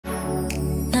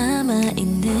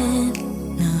남아있는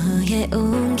너의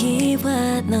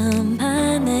온기와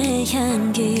너만의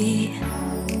향기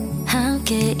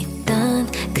함께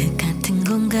있던 그 같은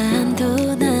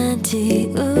공간도 난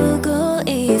지우고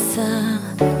있어.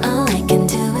 All I can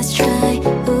do is try.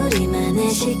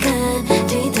 우리만의 시간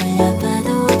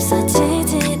뒤돌려봐도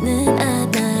없어지지는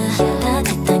않아.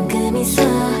 따뜻한 그 미소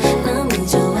너무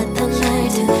좋았던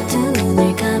말투 두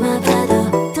눈을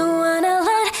감아봐도 Don't wanna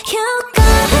let you go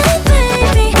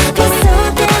baby.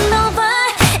 비속된 너와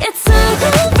It's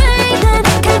설레이는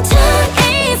감정이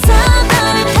있어. 널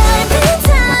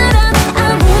달빛처럼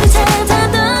아무리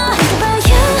찾아도 But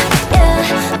you, yeah,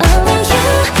 only you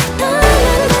너는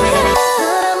뭐야.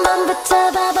 널 한번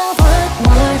붙잡아봐 one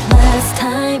more last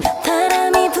time.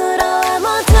 바람이 불어와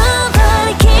모두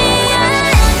버리기에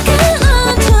그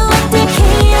우주 어디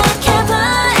기억해봐.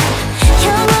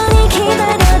 영원히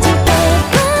기다려줄게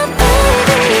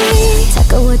baby.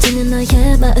 차가워지는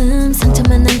너의 마음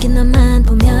상처만 남긴 너만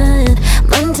보면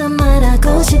먼저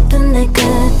말하고 싶은 내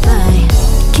goodbye.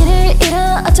 길을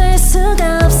잃어 어쩔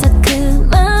수가 없어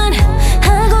그만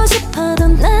하고 싶어도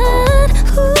난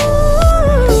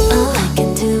All I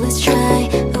can do is try.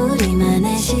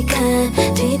 우리만의 시간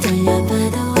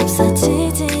뒤돌려봐도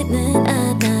없어지지는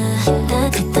않아.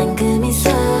 따뜻한 그 미소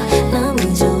너무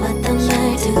좋았던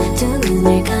말투 두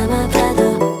눈을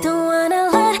감아봐도 Don't wanna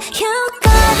let you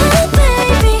go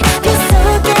baby.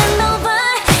 비속된 너와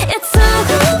It's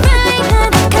설레이는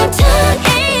감정이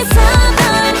있어. 널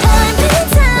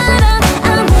달빛처럼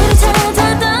아무리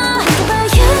찾아도 But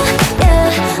you, yeah,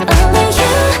 only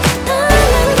you 너는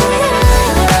뭐야.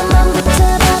 널 한번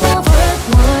붙잡아봐 one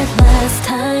more last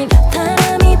time.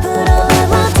 바람이 불어와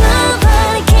모두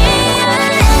버리기에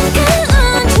그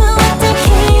우주 어디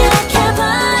기억해봐.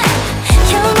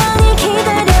 영원히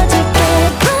기다려줄게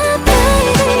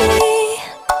baby.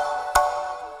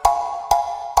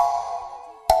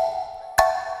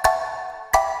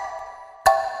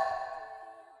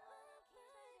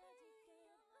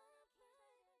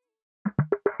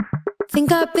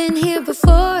 Think I've been here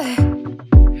before.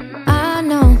 I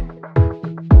know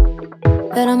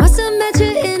that I must have met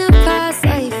you in a past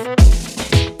life.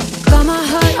 Got my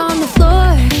heart on the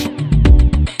floor.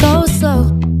 Go slow.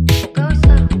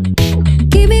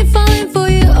 Keep me falling for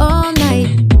you all night.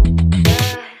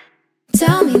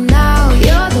 Tell me now,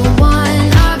 you're the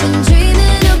one I've been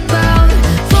dreaming about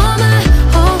for my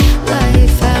whole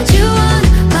life. Had you on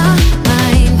my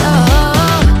mind.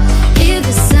 Oh, hear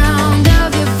the sound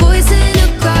of your voice in the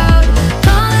crowd,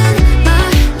 calling my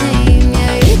name.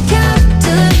 Yeah, you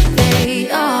captivate.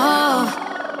 Oh,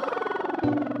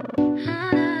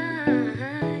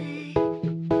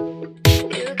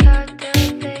 you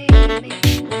captivate me, baby.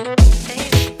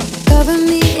 Cover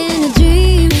me in a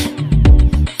dream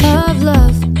of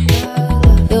love.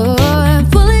 You're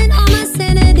pulling on my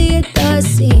sanity, it does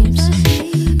seems.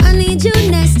 I need you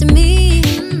next to me.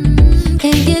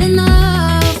 Can't get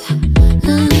enough.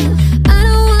 I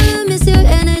don't wanna miss your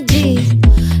energy.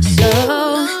 So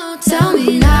tell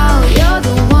me now, you're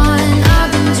the one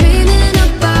I've been dreaming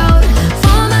about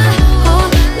for my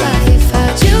whole life.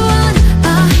 Had you on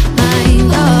my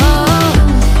mind. Oh,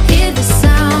 hear the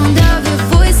sound of your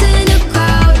voice in the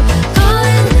crowd,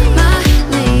 calling my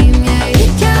name. Yeah, you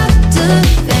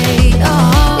captivate.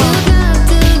 Oh, you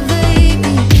captivate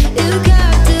me. You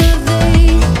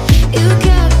captivate. You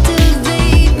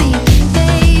captivate me,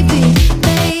 baby,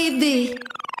 baby.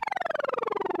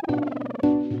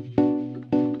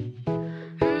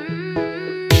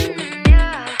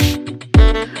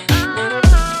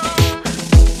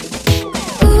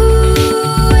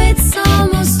 Ooh, it's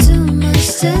almost too much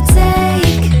to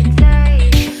take.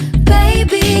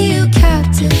 Baby, you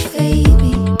captivate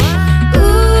me.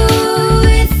 Ooh,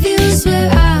 with you's where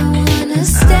I wanna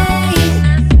stay.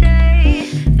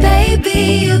 Baby,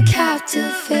 you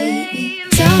captivate me.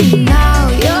 Tell me now,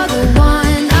 you're the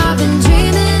one I've been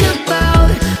dreaming about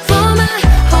for my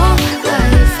whole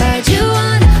life. Had you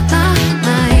on my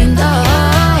mind.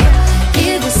 Oh,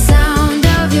 hear the sound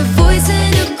of your voice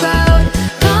in the crowd,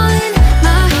 calling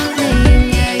my name.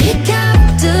 Yeah, you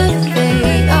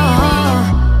captivate. Oh,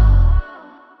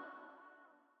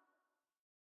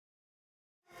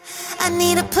 I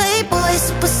need a Playboy,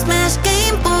 Super Smash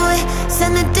Game Boy.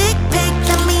 Send a dick pic,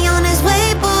 let me on his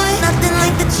way, boy. Nothing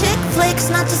like the chick flicks,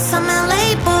 not just some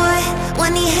LA boy.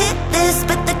 When he hit this,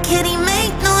 bet the kitty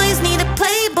make noise. Need a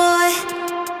Playboy.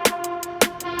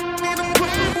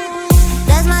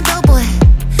 That's my dope boy.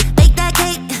 Bake that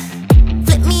cake,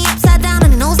 flip me upside down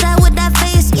and nose that with that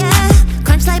face, yeah.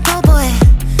 Crunch like po' boy,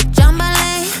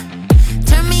 jambalaya.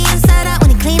 Turn me inside out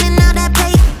when he cleaning out that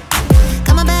plate.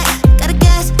 Coming back, gotta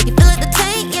guess, you fill up the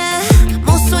tank, yeah.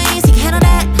 Most swings,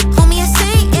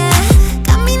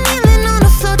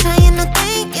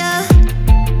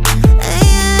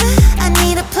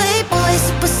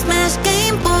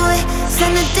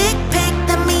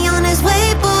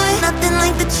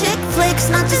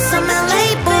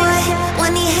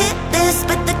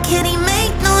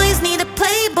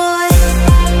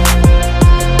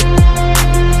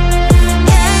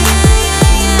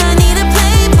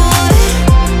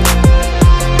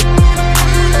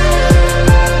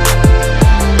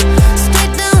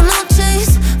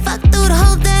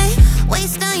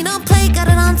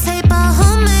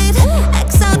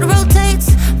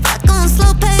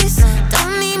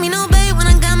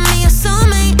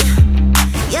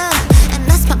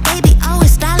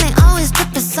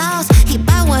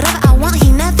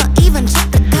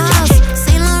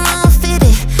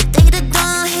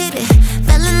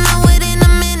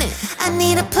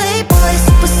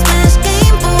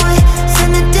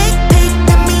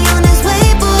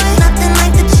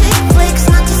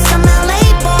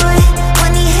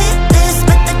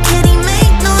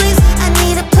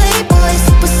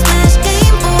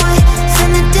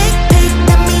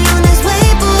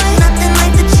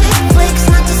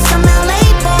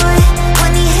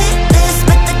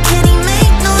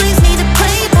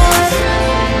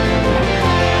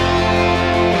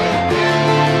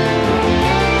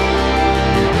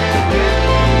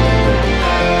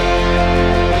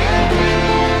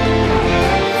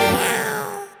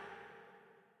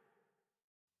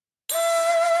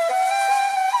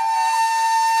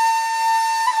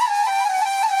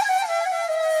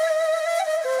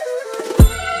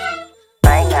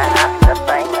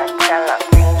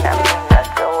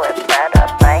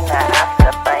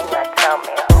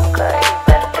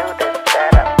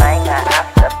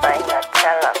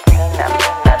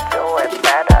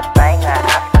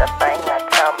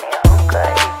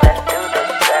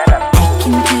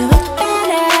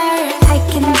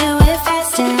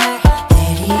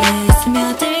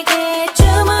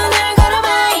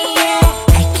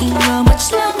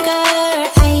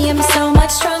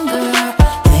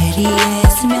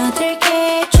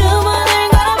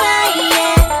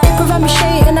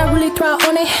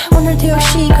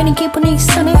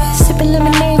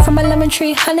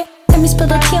 tree, honey. Let me spill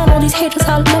the tea on all these haters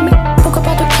all love me. Broke up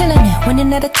all the killing it,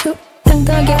 winning attitude.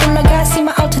 당당하게 올라가, see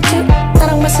my altitude.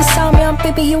 나랑 맞서 싸우면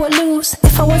baby you would lose.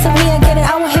 If I wasn't me, I get it,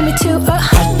 I would hit me too.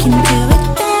 I can do it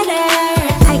better,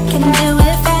 I can do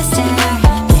it faster.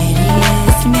 내리에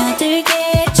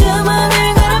스며들게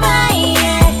주문을 걸어봐,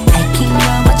 yeah. I can go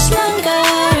much longer,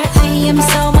 I am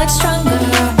so much stronger.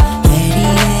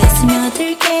 내리에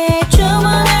스며들게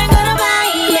주문을 걸어봐,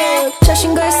 yeah.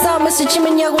 자신과 싸움에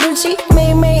스치면 야구르지.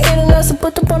 매일매일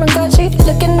일어나서부터 보는 거지.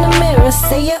 Look in the mirror,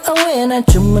 say you're a winner.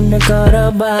 주문을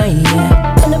걸어봐,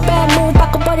 yeah. In a bad mood,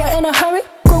 바꿔버려 in a hurry.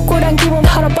 꿀꿀한 기분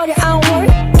털어버려, I don't worry.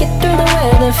 Get through the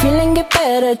weather, feeling get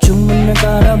better. 주문을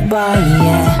걸어봐,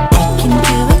 yeah. I can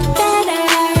do it better,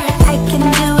 I can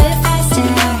do it faster.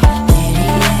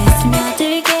 내리에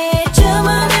스며들게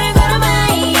주문을 걸어봐,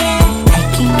 yeah. I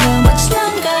can go much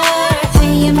longer,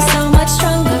 I am so much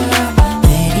stronger.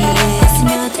 내리에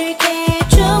스며들게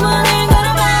주문을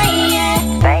걸어봐, yeah.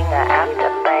 Banger after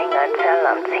banger, tell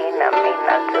 'em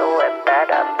TINAMINA do it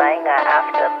better. Banger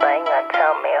after banger,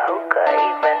 tell me who could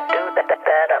even do that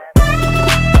better.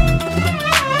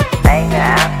 Banger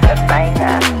after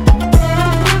banger,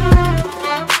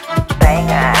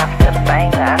 banger after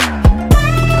banger,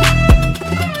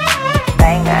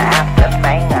 banger after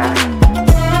banger,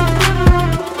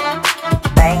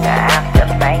 banger after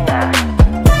banger.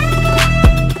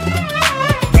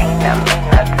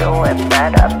 TINAMINA do it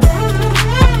better.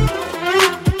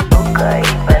 Who could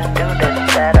even do this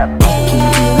better?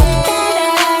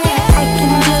 I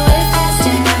can do it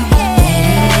faster.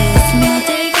 내리에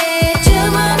스며들게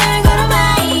주문을 걸어봐,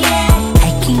 yeah.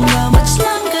 I can go much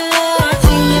longer,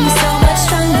 I am so much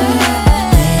stronger.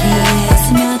 내리에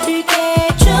스며들게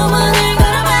주문을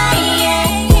걸어봐, yeah.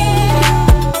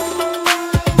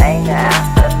 Banger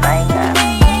after banger,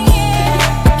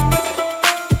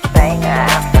 banger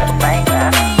after banger,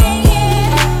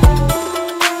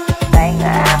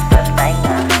 banger after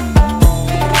banger.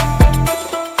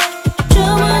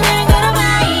 주문을 걸어봐,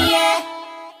 yeah.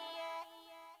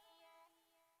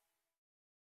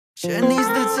 Jenny's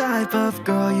the type of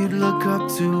girl you'd look up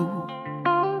to.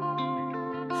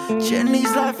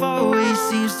 Jenny's life always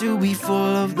seems to be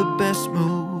full of the best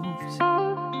moves.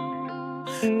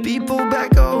 People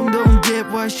back home don't get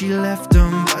why she left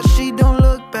them, but she don't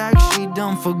look back, she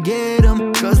don't forget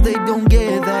them. Cause they don't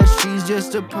get that she's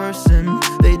just a person.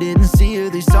 They didn't see her,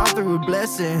 they saw through her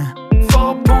blessing.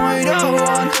 4.0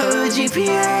 on her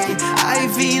GPA,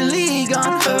 Ivy League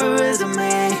on her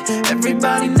resume.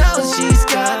 Everybody knows she's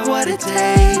got what it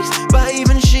takes, but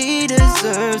even she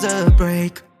deserves a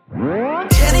break.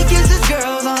 Jenny kisses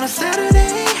girls on a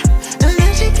Saturday, and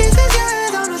then she kisses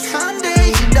guys on a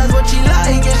Sunday. She does what she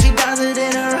likes, and she does it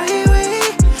in a right way.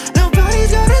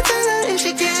 Nobody's gonna tell her if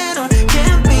she can or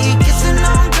can't be kissing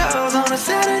on girls on a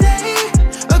Saturday,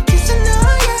 or kissing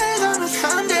on guys on a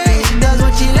Sunday. She does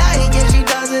what she likes, and she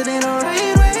does it in a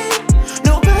right way.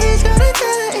 Nobody's gonna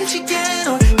tell her if she can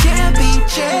or can't be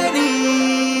Jenny.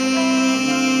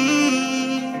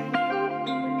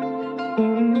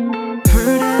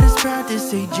 Her dad is proud to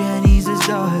say Jenny's his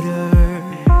daughter,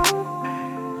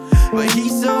 but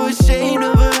he's so ashamed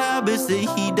of her habits that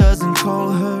he doesn't call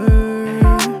her.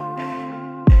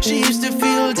 She used to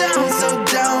feel down, so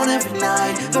down every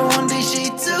night. The one day she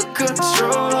took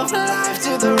control of her life.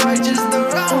 To the righteous, the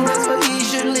wrong, that's what he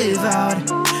should live out.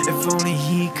 If only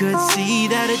he could see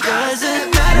that it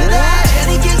doesn't matter that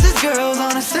Jenny kisses girls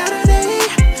on a Saturday,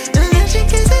 and then she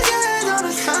kisses guys on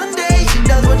a Sunday. She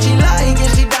does what she likes,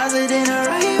 and she does it in a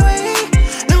right way.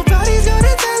 Nobody's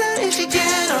gonna tell her if she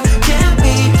can or can't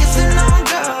be kissing on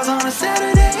girls on a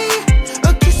Saturday,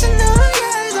 or kissing on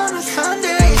guys on a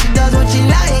Sunday. She does what she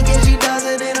likes, and she does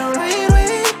it in a right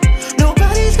way.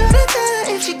 Nobody's gonna tell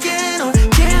her if she can or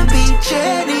can't be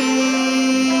Jenny.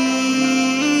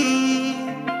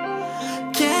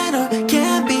 Can or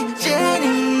can't be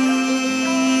Jenny.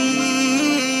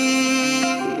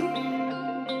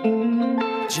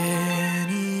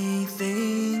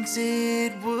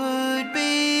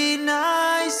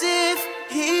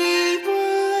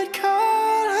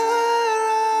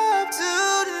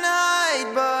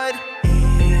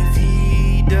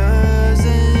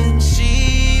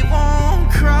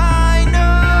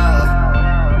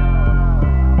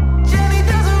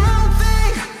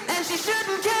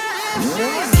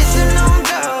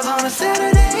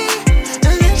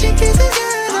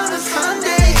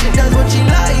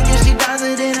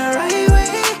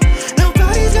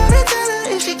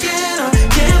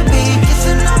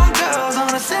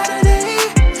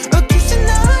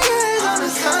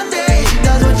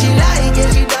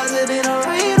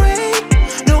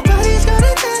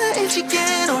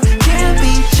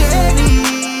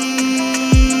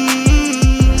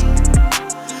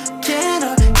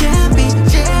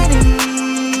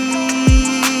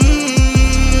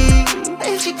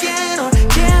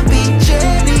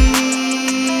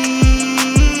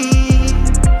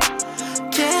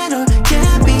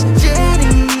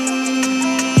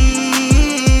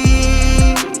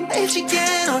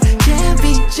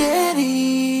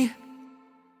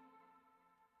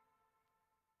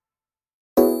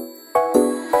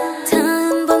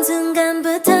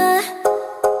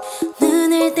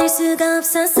 수가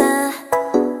없었어.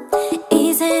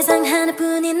 이 세상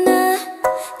하나뿐인 너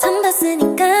처음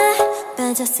봤으니까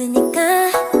빠졌으니까.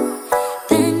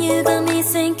 Then you got me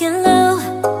sinking low.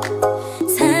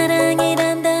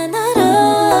 사랑이란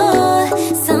단어로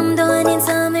섬도 아닌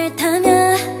섬을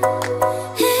타며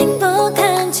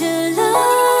행복한 줄로.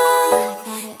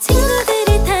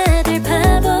 친구들이 다들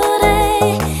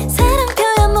바보래. 사랑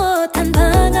표현 못한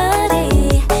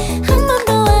벙어리. 한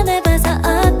번도 안 해봐서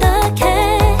어떡해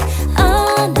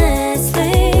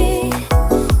honestly.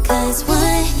 Cause 1,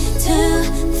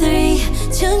 2,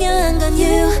 3 중요한 건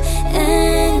you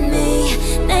and me.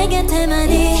 내 곁에만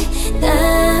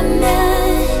있다면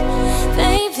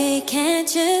Baby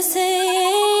can't you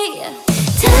see.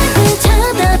 자꾸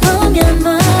쳐다보면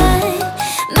뭐해.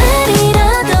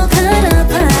 말이라도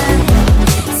걸어봐.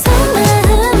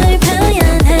 속마음을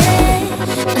표현해.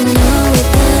 I know we're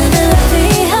gonna be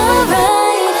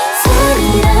alright.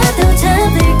 손이라도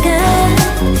잡을까.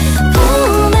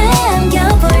 봄에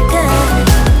안겨볼까.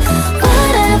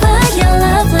 Whatever your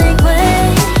love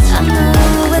language. I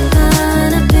know we're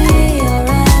gonna be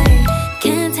alright.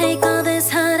 Can't take all this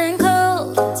hot and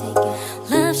cold.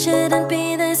 Love shouldn't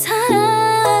be this hard.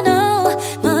 I know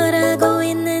뭐라고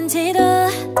있는지도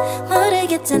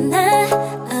모르겠잖아.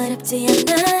 어렵지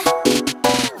않아.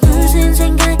 무슨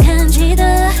생각한지도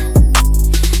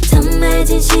정말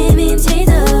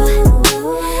진심인지도.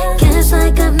 Guess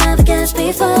like I've never guessed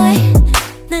before.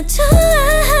 나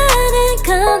좋아하는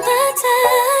건 맞아.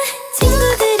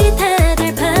 친구들이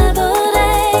다들 바보래.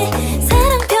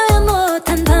 사랑 표현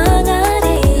못한 벙어리.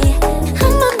 한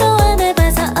번도 안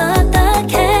해봐서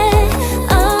어떡해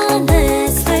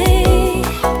honestly.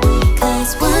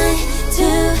 Cause 1, 2,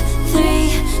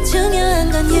 3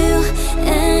 중요한 건 you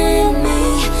and me.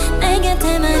 내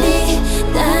곁에만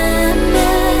있다면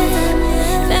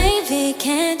Baby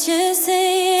can't you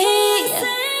see.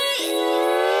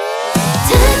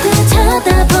 자꾸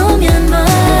쳐다보면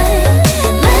뭐해.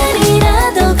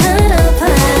 말이라도 걸어봐.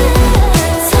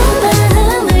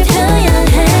 속마음을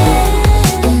표현해.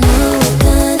 I know we're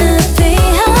gonna be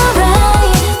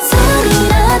alright.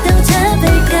 손이라도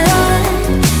잡을까.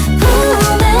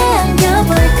 봄에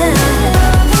안겨볼까.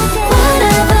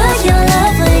 Whatever your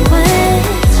love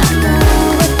language. I know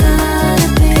we're gonna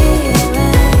be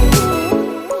alright.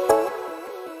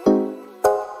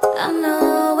 I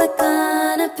know we're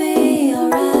gonna be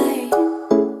alright.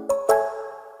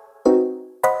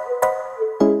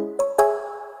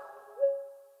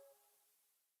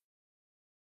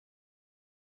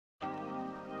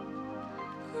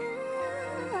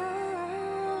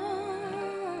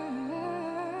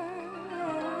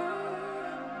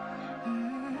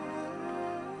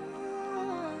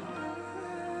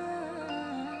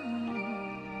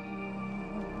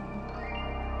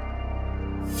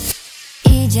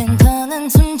 이젠 더는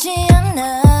숨지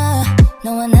않아.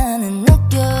 너와 나는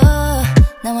느껴.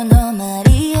 나와 너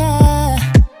말이야.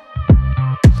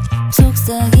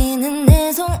 속삭이는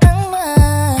내 손악마.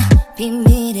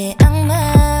 비밀의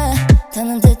악마.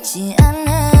 더는 듣지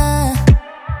않아.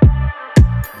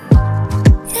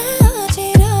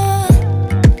 헤어지려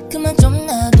그만 좀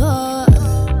놔둬.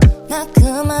 나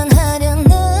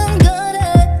그만하려는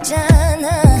거랬잖아.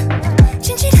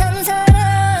 진실한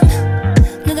사랑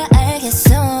누가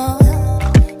알겠어.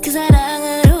 그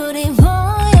사랑을 우리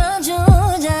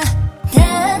보여주자.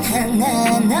 단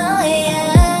하나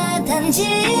너야.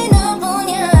 단지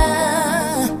너뿐이야.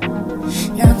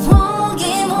 나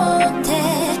포기 못해.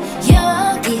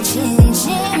 여기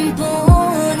진심뿐인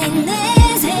내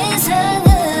세상을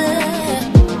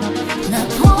나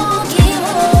포기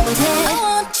못해. I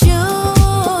want you.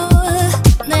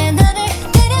 내 나를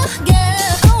데려가.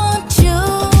 I want you.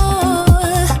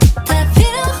 다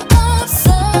필요 없어.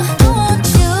 I want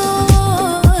you.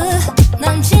 난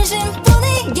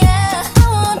진심뿐이야. I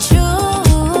want you.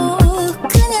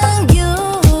 그냥 you.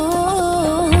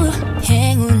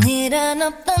 행운이란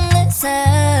없던 내 살.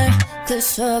 그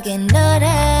속에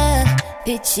너란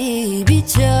빛이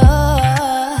비쳐.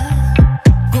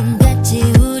 꿈같이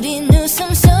우린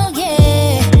웃음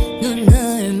속에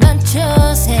눈을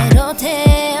맞춰 새로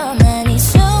태어난 이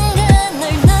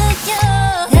순간을 느껴.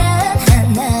 단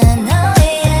하나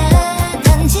너야.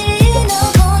 단지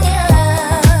너뿐이야.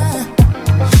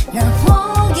 나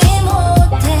포기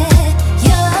못해.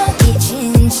 여기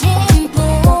진심뿐인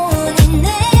내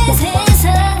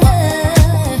세상을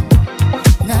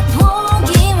나 포기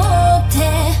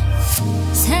못해.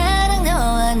 사랑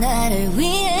너와 나를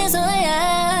위해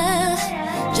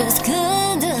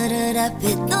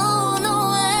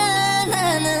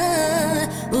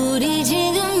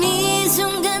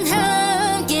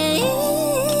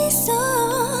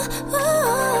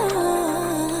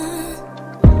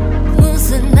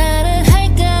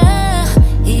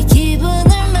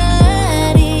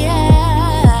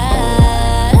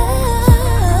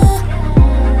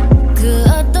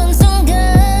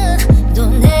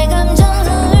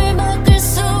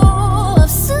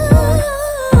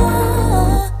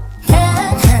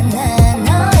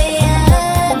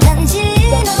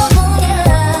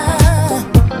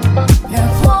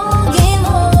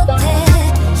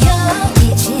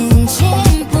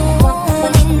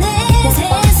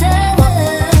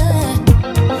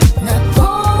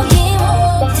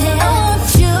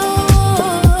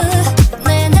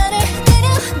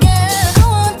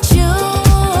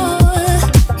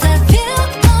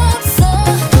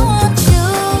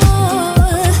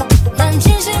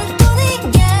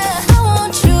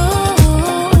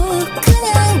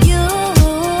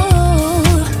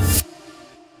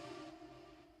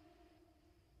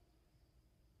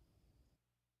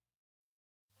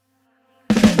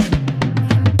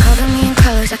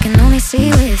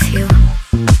you.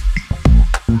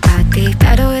 I'd be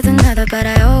better with another, but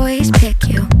I always pick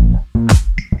you.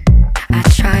 I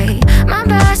try my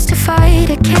best to fight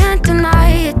it, can't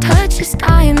deny it. Touches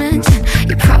diamonds, and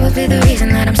you're probably the reason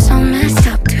that I'm so messed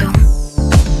up too.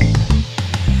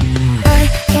 I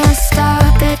can't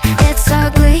stop it, it's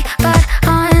ugly but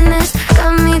honest.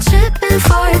 Got me tripping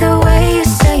for the way you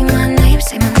say my name,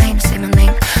 say my name, say my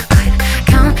name. Could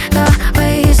count the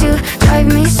ways you drive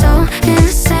me so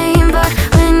insane, but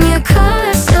when you call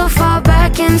I still fall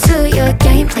back into your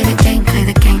game. Play the game, play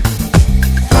the game.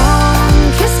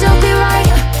 Wrong can still be right.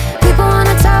 People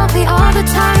wanna tell me all the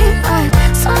time, but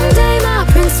someday my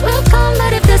prince will come.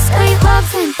 But if this ain't love,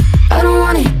 then I don't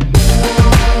want it.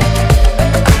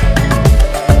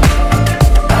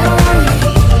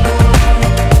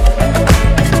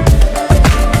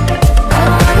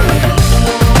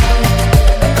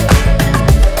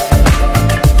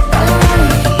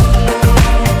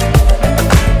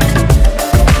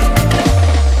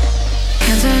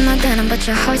 But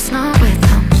your heart's not with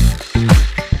them.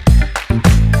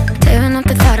 Tearing up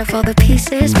the thought of all the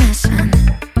pieces missing.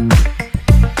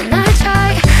 And I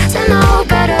try to know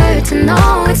better, to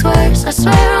know it's worse. I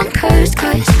swear I'm cursed,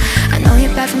 cause I know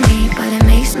you're bad for me, but it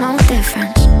makes no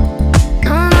difference.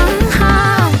 No, no,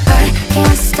 I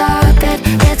can't stop it,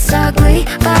 it's ugly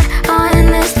but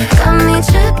honest. Got me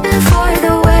tripping for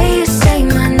the way you say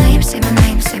my name, say my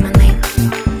name, say my name.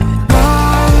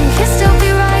 Wrong can still be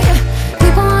right.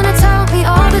 People wanna tell me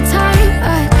all the time,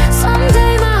 but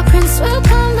someday my prince will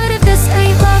come. But if this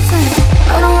ain't love, then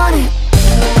I don't want it.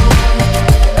 I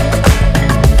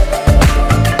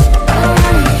don't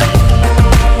want it.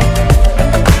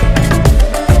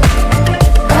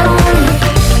 I don't want it.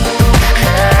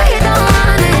 I don't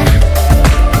want it.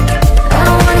 I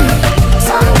don't want it.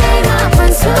 Someday my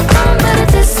prince will come, but if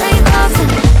this ain't love, then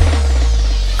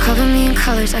cover me in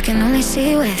colors I can only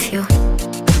see with you.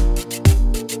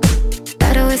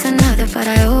 Better with another, but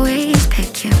I always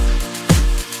pick you.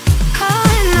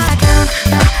 Calling I count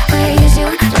the ways you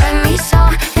drive me so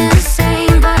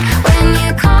insane, but when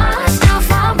you call I still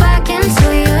fall back into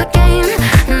your game.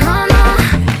 No, no,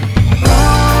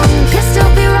 wrong can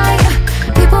still be right.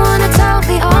 People wanna tell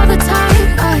me all the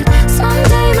time, but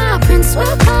someday my prince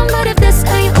will come. But if this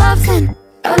ain't love, then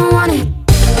I don't want it.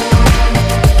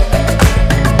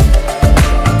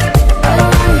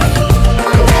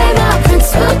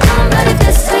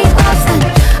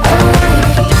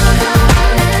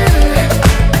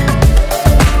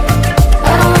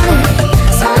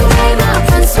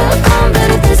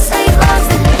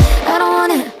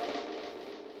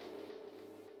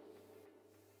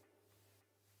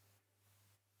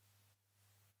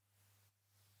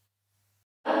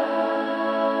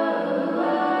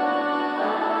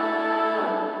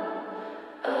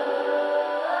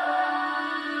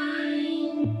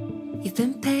 You've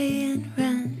been paying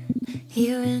rent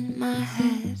here in my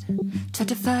head. Tried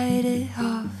to fight it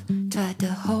off, tried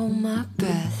to hold my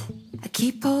breath. I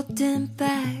keep holding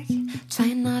back,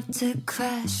 trying not to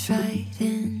crash right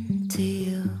into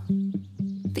you.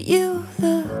 But you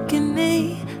look at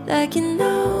me like you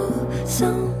know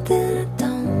something I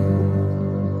don't.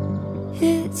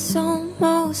 It's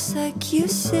almost like you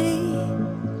see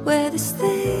where this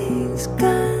thing's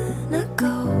gonna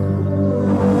go.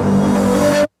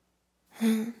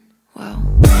 Wow,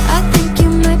 I think you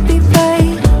might be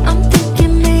right. I'm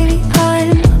thinking maybe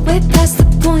I'm way past the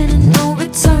point of no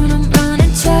return. I'm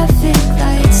running traffic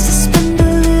lights to spend a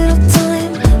little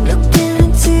time looking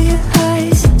into your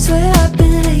eyes. Swear I've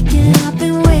been aching, I've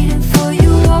been waiting for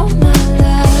you all my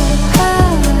life.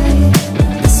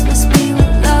 This must be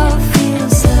what love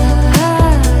feels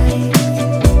like.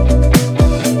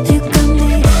 You got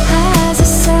me high as a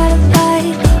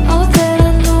satellite. All that I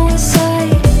know is I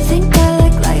think I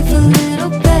like life a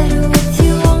little better with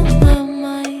you on my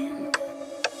mind.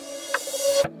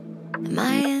 Am I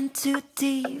in too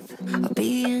deep or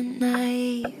being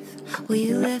naive? Will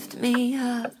you lift me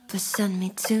up or send me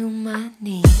to my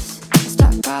knees?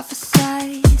 Start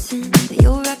prophesizing that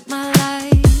you'll wreck my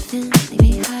life and leave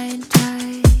me high and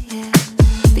dry, yeah.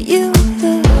 But you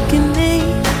look at me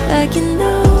like you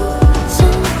know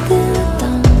something I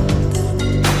don't.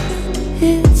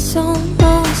 It's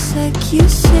almost like you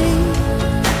see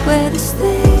where this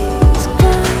thing's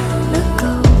gonna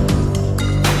go.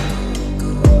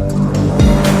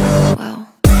 Wow,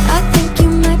 I think you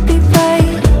might be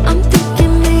right. I'm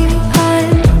thinking maybe I'm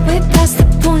way past the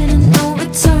point of no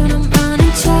return. I'm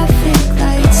running traffic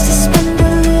lights to spend a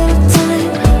little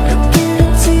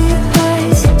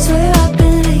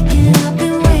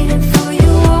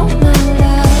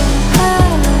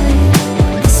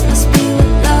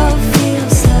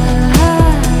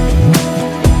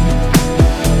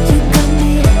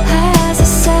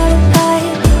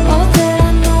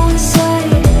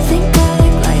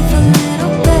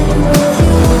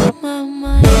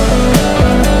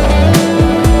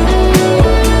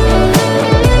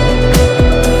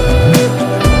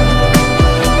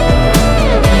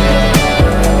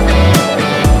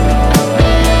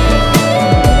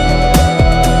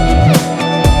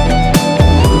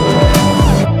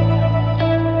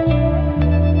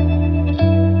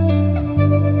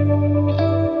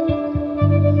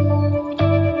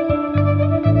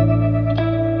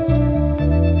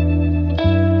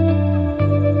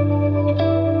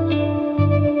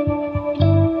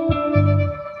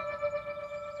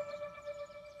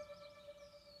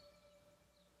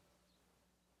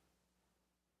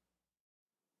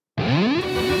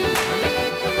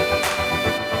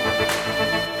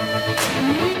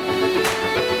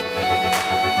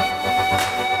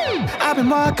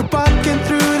kept walking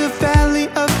through the valley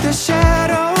of the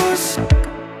shadows.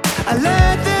 I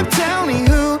let them tell me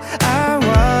who I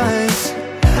was.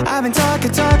 I've been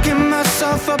talking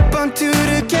myself up onto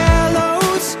the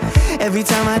gallows. Every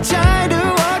time I tried to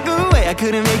walk away, I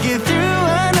couldn't make it through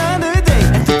another day.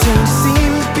 Everything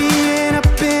seems being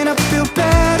up in an uphill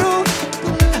battle.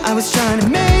 I was trying to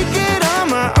make it on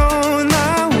my own,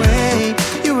 my way.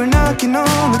 You were knocking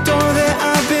on the door that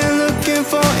I've been looking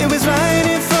for. It was right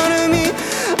in front of me.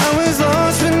 I was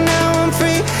lost, but now I'm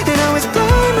free. And I was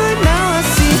blind, but now I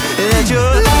see that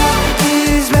your love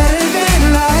is better than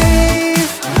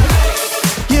life.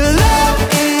 Your love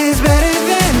is better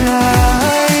than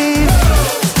life.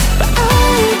 But I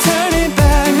ain't turning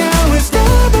back now. It's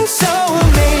never so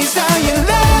amazed how your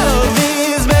love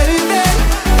is better than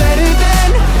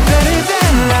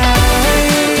life.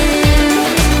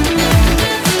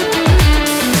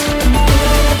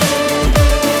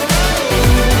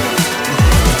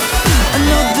 I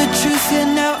know the truth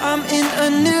and now I'm in a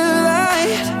new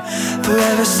light.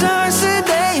 Forever starts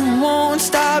today and won't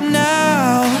stop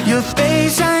now. Your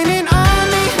face shining on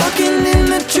me, walking in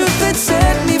the truth that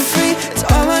set me free. It's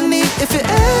all I need if it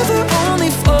ever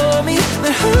only for me.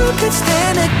 Then who could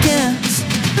stand against?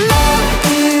 Love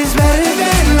is better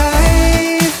than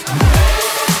life.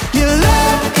 Your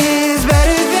love is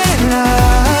better than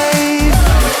life.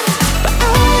 But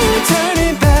I ain't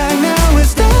turning back now.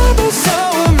 It's never so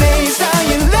amazed how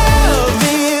your love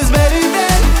is better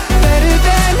than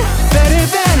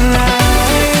life.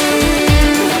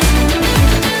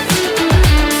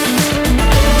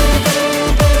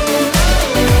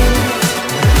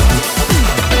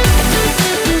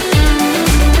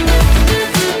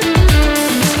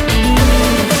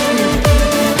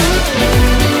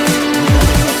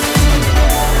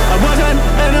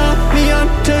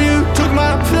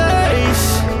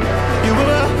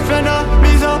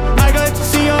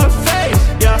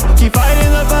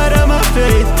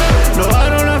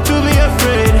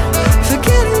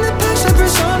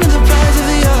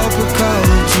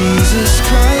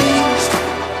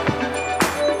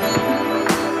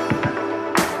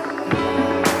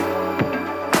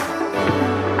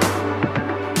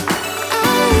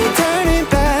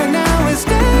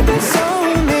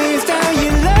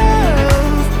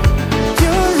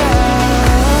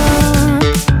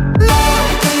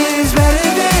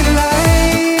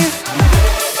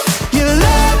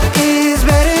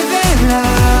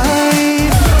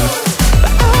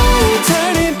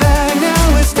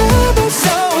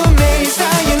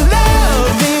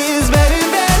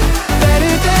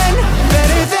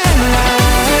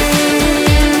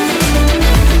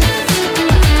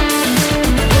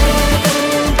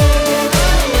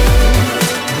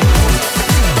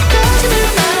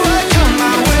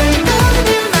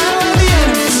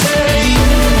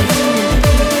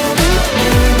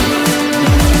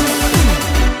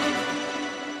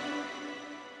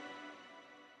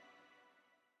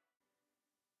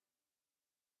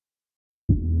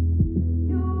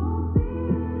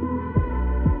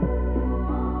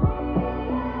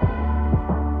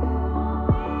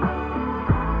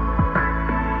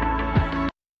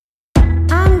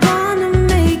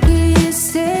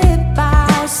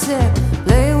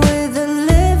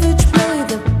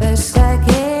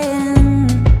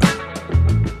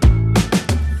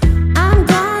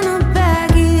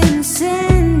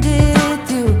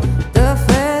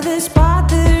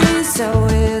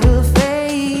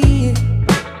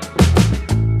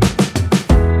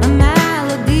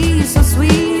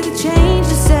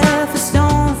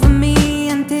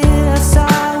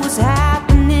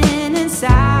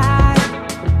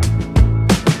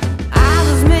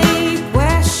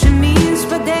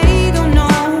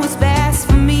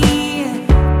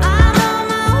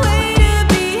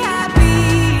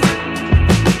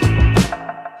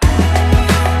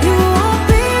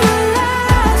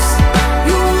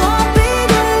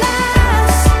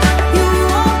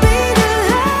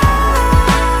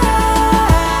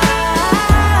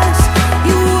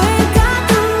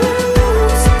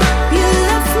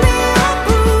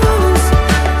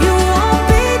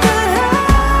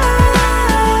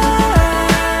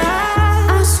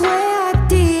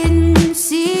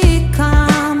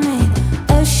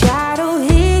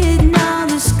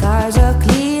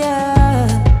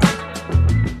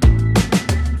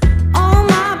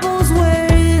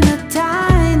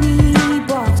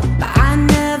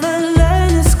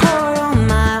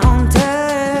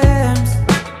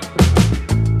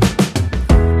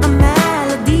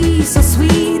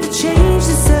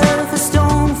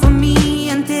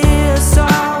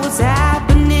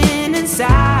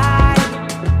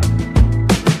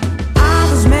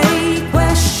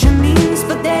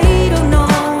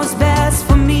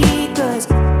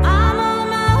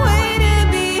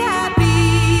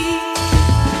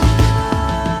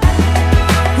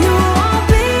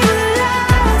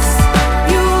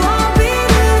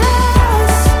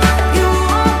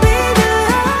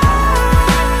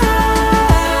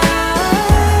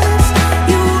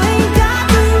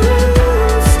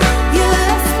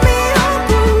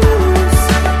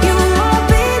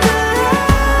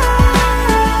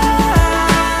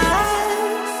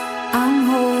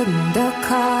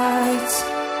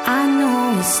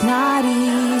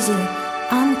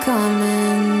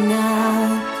 heading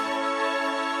out.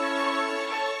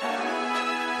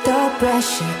 The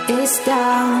pressure is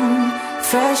down.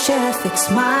 Fresh air fix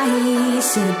my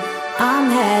heat. I'm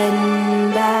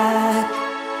heading back.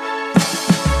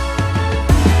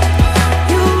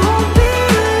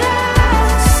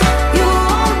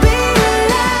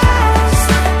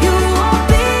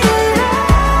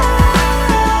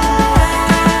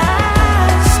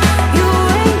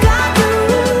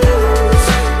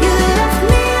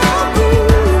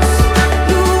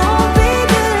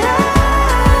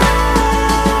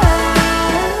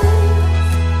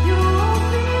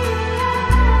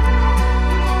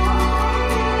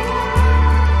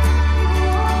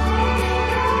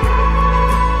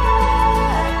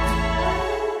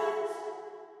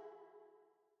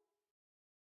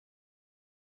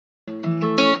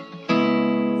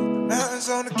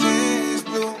 On the kids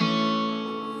blue.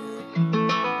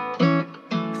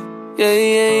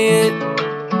 Yeah.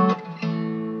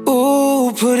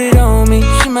 Ooh, put it on me.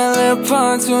 She my little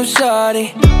pontoon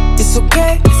shawty. It's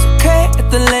okay. At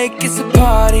the lake, it's a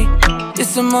party.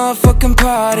 It's a motherfucking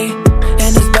party,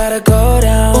 and it's about to go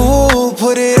down. Ooh,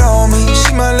 put it on me.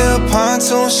 She my little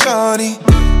pontoon shawty.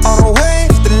 On the way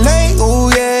to the lake. Ooh,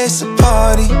 yeah, it's a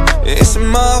party. It's a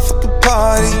motherfucking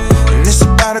party, and it's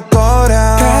about to go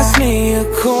down. Pass me a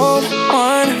cold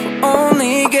one. We're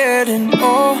only getting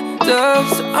older,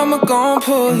 so I'ma gon'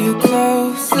 pull you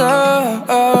closer.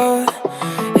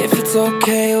 If it's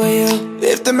okay with you.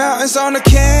 If the mountains on the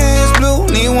cans blue,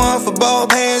 need one for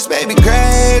both hands, baby,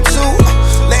 grab two.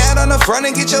 Lay out on the front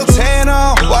and get your tan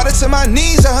on. Water to my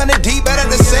knees, 100 deep out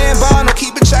of the sandbar. No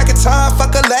keeping track of time,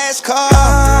 fuck a last call.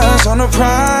 Eyes on the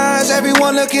prize,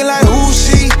 everyone looking like who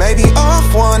she? Maybe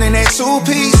off one in that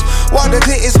two-piece. Water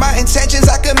pit is my intentions,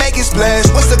 I can make it splash.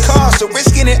 What's the cost of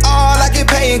risking it all? I can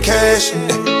pay in cash.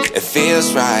 It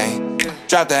feels right.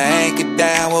 Drop the anchor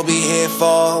down, we'll be here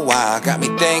for a while. Got me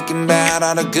thinking about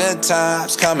all the good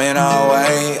times coming our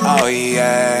way, oh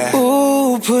yeah.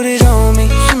 Ooh, put it on me.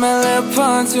 She my little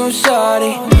pontoon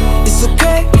shawty. It's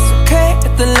okay.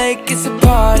 At the lake, it's a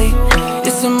party.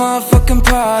 It's a motherfucking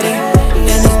party,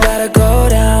 and it's about to go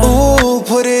down. Ooh,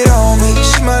 put it on me.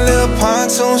 She my little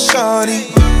pontoon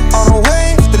shawty. On the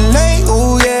way to the lake,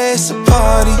 ooh yeah, it's a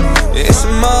party. It's a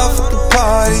motherfucking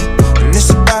party, and it's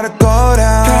about to go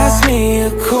down. Pass me a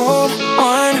cold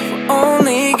one. We're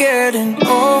only getting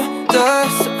older,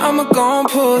 so I'ma gon'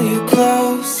 pull you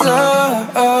closer.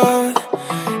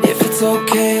 If it's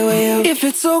okay with you. If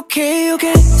it's okay, you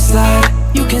can slide.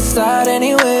 You can slide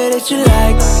any way that you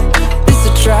like. This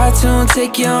a try-tune,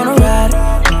 take you on a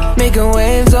ride. Making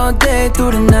waves all day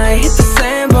through the night. Hit the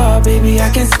sandbar, baby, I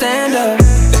can stand up.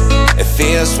 It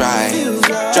feels right.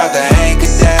 Drop the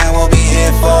anchor down, we'll be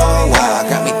here for a while.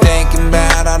 Got me thinking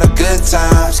about all the good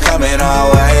times coming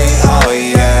our way, oh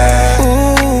yeah.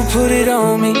 Ooh, put it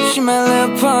on me. She my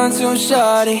little pontoon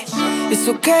shawty. It's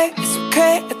okay.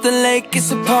 At the lake,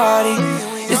 it's a party.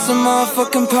 It's a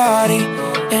motherfucking party,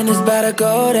 and it's about to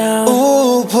go down.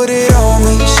 Ooh, put it on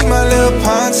me. She my little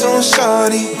pontoon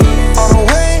shawty. On the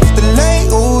way to the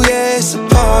lake, ooh yeah, it's a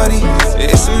party.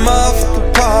 It's a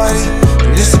motherfucking party,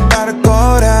 and it's about to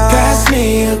go down. Pass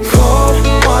me a cold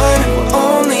one. We're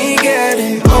only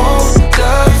getting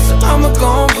older, so I'ma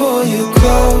gon' pull you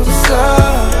closer.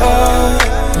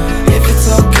 If it's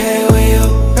okay with you.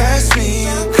 Pass me a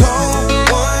cold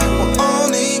one. We're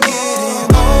only getting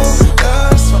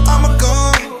older, so I'ma go.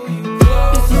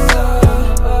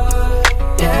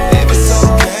 If it's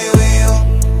okay with you.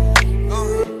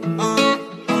 On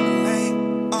the lake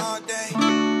all day.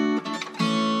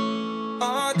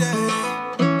 All day.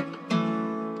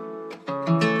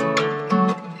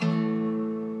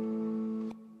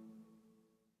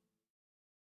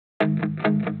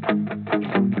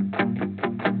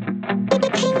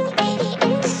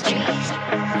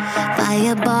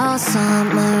 Fireball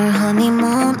summer,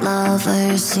 honeymoon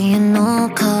lovers, seeing no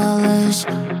colors.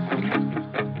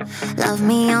 Love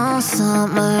me all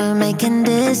summer, making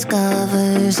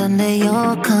discovers under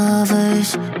your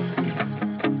covers.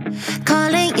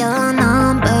 Calling your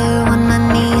number when I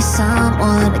need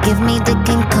someone to give me dick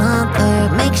and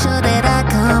comfort. Make sure that I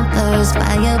come first.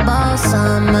 Fireball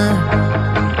summer,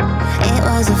 it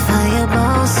was a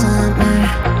fireball summer.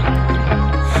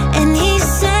 And he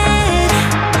said,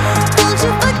 won't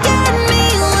you forget me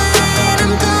when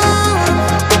I'm gone?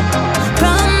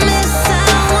 Promise I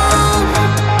won't.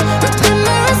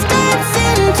 Remember us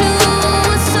dancing to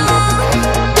a song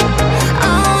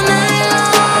all night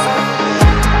long.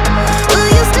 Will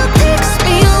you still text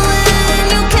me when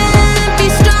you can't be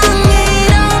strong? It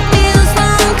all feels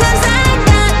wrong, 'cause I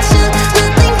got you.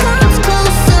 Nothing comes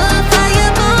closer.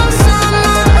 Fireball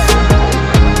summer.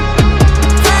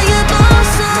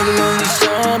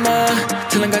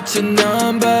 get your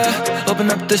number.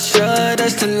 Open up the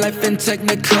shutters to life in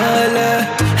Technicolor.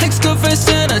 Ex-girlfriends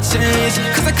and I change,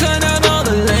 cause I cut out all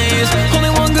the lanes. Only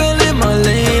one girl in my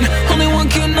lane, only one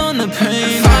can on the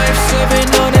pain.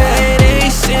 5-7 on the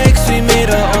 886, we made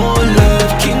our own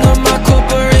love. King of my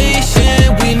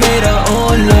corporation, we made our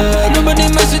own love. Nobody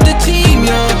mess with the team,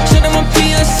 yo. Shut up on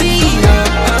PNC, yo.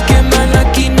 Pocket my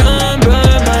lucky number,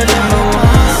 my number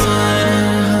one.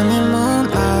 Honeymoon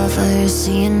lovers,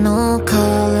 seeing no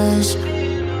colors.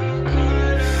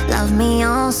 Love me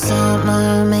all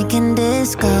summer, making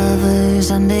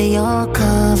discovers under your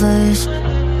covers.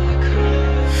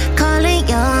 Calling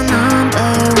your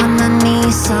number when I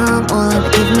need someone.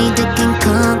 Give me dick and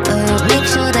comfort, make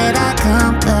sure that I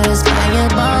come first.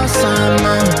 Fireball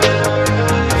summer,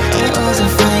 it was a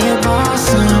fireball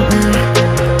summer.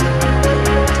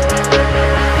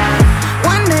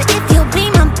 Wonder if you'll be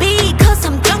my bee, cause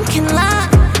I'm drunk in love.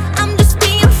 I'm just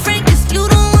being frank, cause you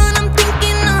the one I'm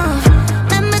thinking of.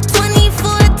 Remember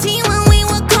 2014 when we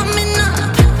were coming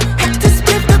up. Had to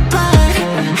split the bud,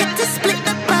 had to split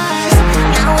the buzz.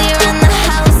 Now we're in the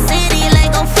house city,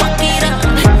 like go fuck it up.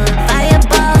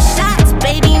 Fireball shots,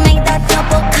 baby, make that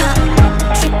double cup.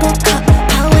 Triple cup,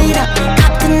 power it up,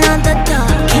 copped another dub.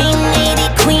 King 80,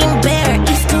 Queen Bear,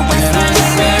 east to west, run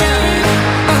it up.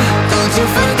 Don't you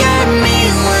forget me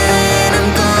when I'm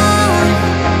gone.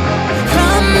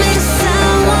 Promise I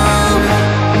won't.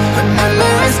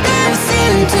 Remember us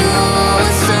dancing to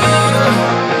a song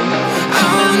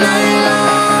all night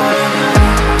long.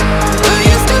 You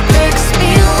used to text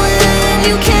me when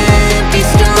you can't be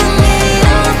strong. It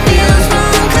all feels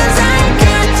wrong, cause I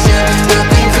got you.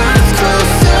 Nothing comes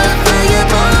closer.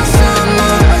 Fireball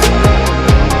summer.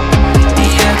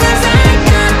 Yeah, cause I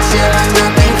got you.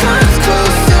 Nothing comes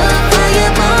closer.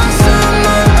 Fireball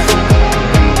summer.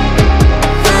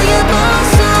 Fireball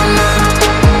summer.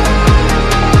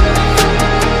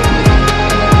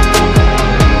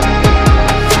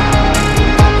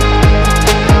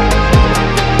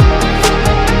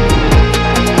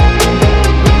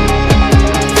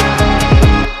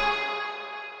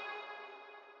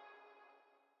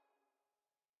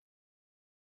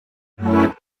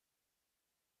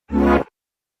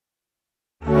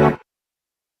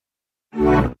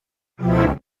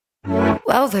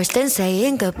 Well versed in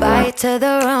saying goodbye to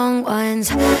the wrong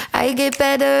ones. I get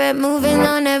better at moving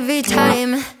on every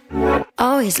time.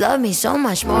 Always love me so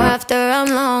much more after I'm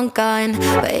long gone.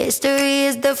 But history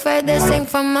is the furthest thing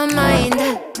from my mind.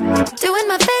 Doing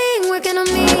my thing, working on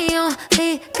me.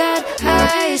 Only got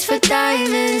eyes for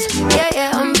diamonds.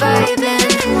 Yeah, I'm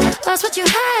vibing. Lost what you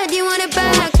had, you want it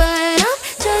back, but I'm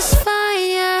just fine,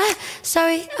 yeah.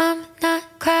 Sorry, I'm not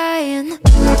crying.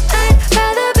 I'd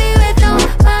rather be with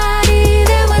nobody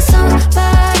than with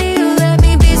somebody who let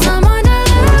me be someone I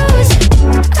lose.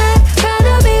 I'd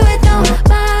rather be with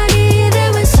nobody than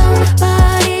with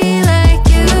somebody like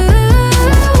you.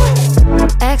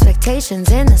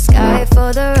 Expectations in the sky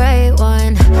for the right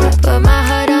one. Put my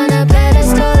heart on a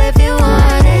pedestal if you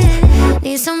want it.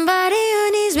 Need somebody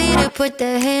who needs me to put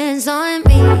their hands on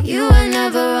me. You were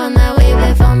never on that wave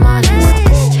if I'm honest.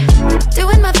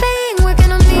 Doing my thing,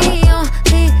 working on me.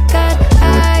 Only got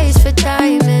eyes for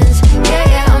diamonds.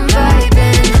 Yeah, I'm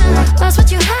vibing. Lost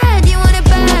what you had, you want it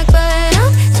back, but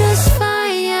I'm just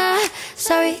fine, yeah.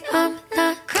 Sorry, I'm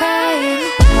not crying.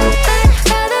 I'd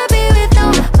rather be with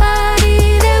nobody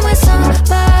than with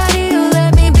somebody who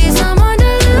let me be someone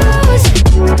to lose.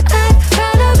 I'd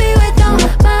rather be with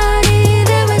nobody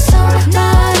than with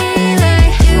somebody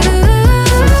like you.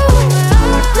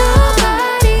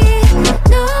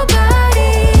 Nobody,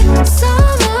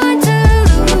 someone to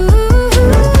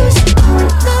lose.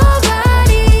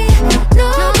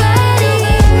 Nobody,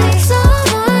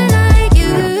 someone like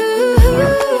you.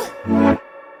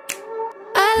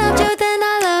 I loved you then I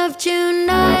loved you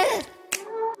not.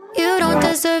 You don't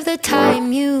deserve the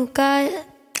time you got.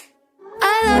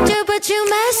 I loved you but you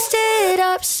messed it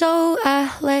up, so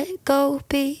I let go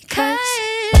because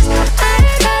I'd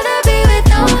rather be with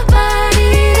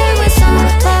nobody than with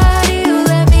somebody who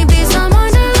let me be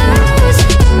someone to lose.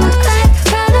 I'd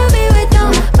rather be with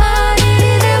nobody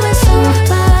than with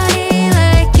somebody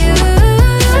like you.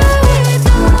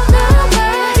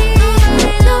 Nobody,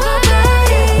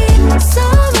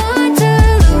 someone to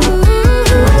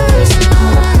lose.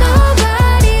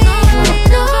 Nobody,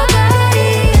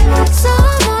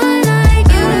 someone like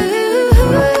you.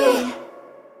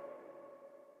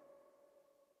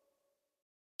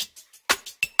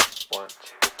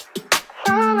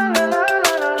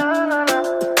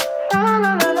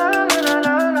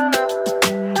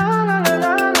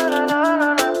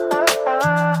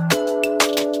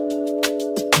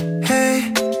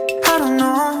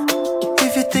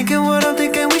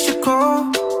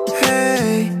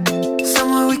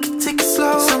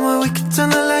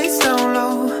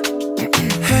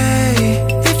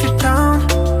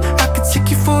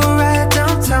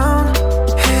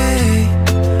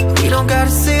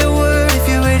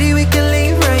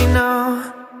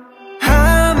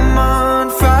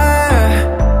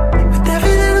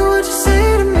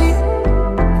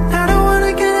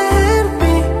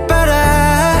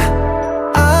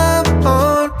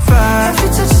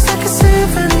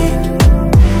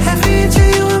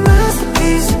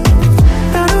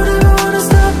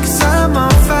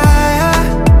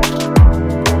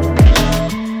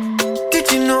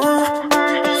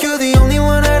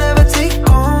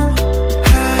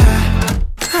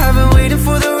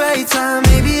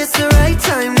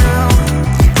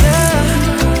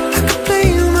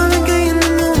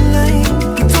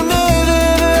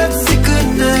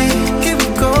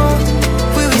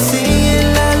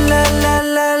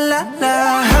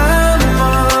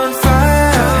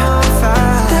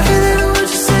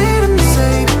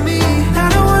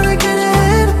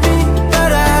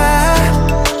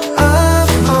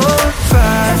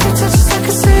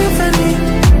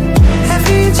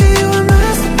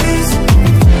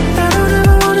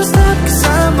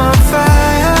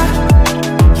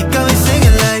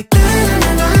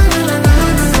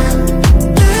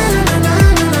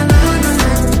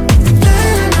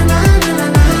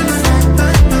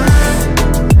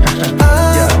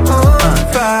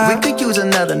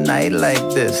 night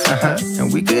like this.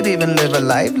 And we could even live a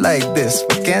life like this,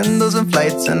 with candles and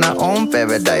flights in our own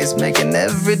paradise, making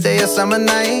every day a summer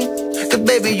night. Cause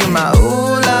baby, you my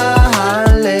ooh-la,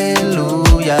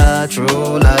 hallelujah.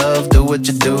 True love, do what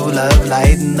you do, love.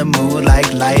 Lighten the mood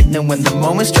like lightning when the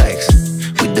moment strikes.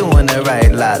 We doing it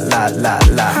right, la, la, la,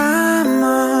 la. I'm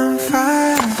on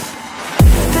fire.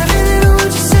 Definitely know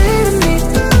what you say to me.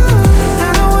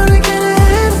 I don't wanna get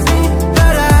ahead of me,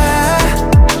 but I'm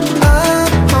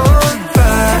on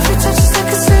fire. Every touch is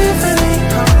like a symphony.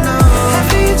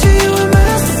 Every inch of you a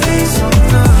masterpiece.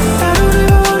 I don't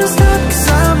ever wanna stop, cause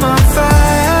I'm on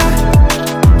fire.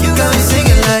 You got me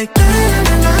singing like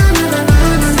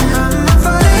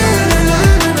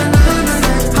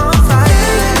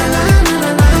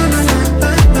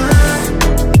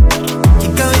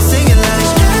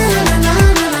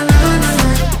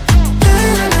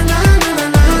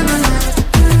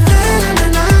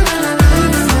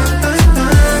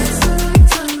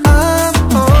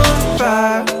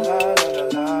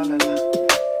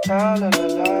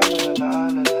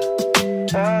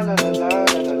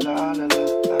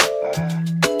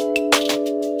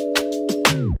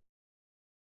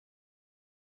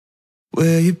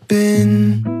where you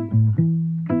been,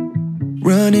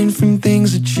 running from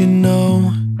things that you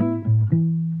know,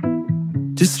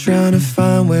 just trying to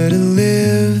find where to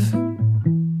live,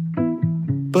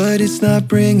 but it's not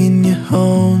bringing you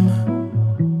home.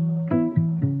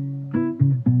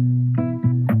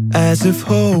 As if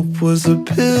hope was a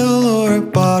pill or a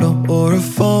bottle or a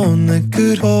phone that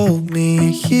could hold me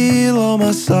and heal all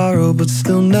my sorrow, but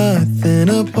still nothing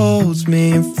upholds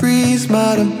me and frees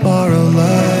my tomorrow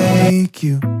like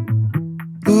you.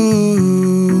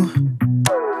 Ooh.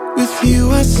 With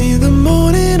you I see the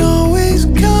morning always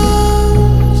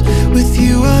comes. With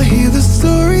you I hear the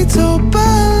story told by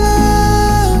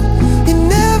love. You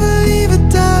never leave a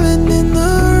diamond in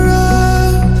the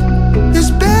rough.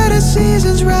 There's better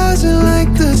seasons rising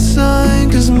like the sun,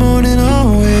 cause morning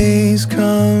always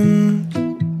comes.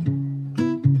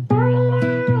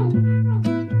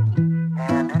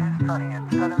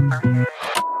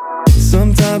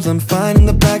 Sometimes I'm fine in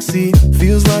the backseat,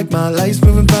 feels like my life's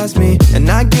moving past me, and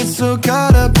I get so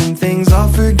caught up in things I'll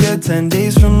forget 10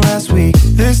 days from last week.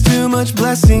 There's too much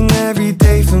blessing every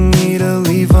day for me to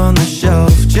leave on the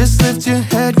shelf. Just lift your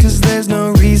head, cause there's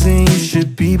no reason you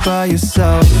should be by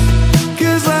yourself.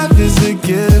 Cause life is a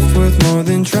gift worth more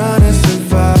than trying to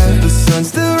survive. The sun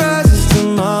still rises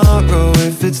tomorrow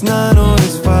if it's 9 or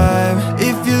it's 5.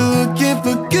 If you're looking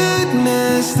for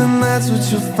goodness, then that's what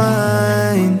you'll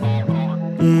find.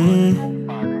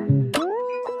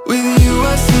 With you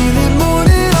I see that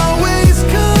morning always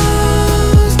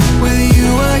comes. With you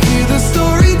I hear the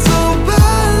story told by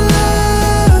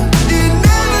love. You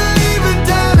never leave a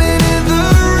diamond in the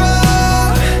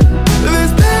rough.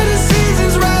 There's better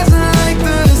seasons rising like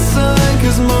the sun,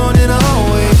 cause morning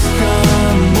always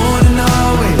comes. Morning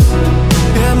always,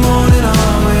 yeah, morning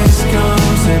always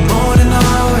comes. Say morning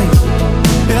always,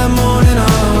 yeah, morning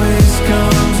always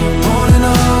comes. Morning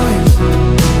always,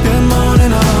 yeah,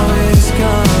 morning always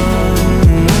comes.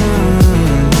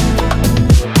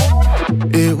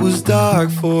 It was dark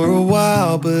for a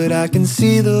while, but I can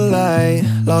see the light.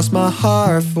 Lost my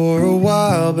heart for a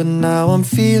while, but now I'm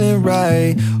feeling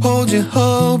right. Hold your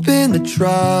hope in the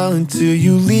trial until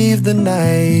you leave the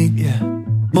night. Yeah,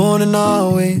 morning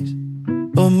always,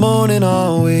 oh morning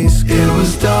always. It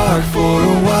was dark for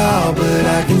a while, but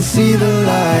I can see the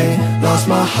light. Lost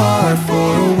my heart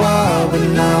for a while, but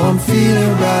now I'm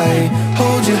feeling right.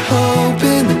 Hold your hope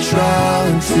in the trial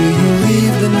until you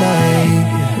leave the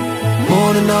night.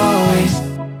 Morning always,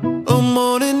 oh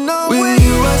morning always. With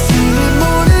you I see that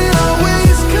morning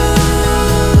always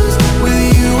comes. With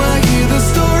you I hear the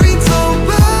story told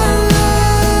by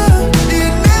love. You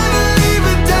never leave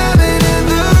a diamond in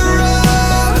the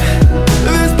rough.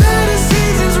 There's better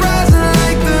seasons rising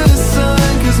like the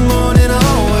sun, cause morning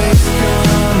always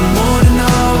comes. Morning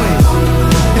always,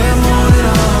 yeah, morning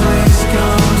always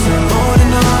comes. And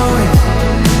morning always,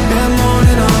 yeah,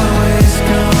 morning always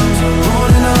comes. And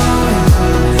morning always,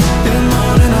 yeah, morning always comes.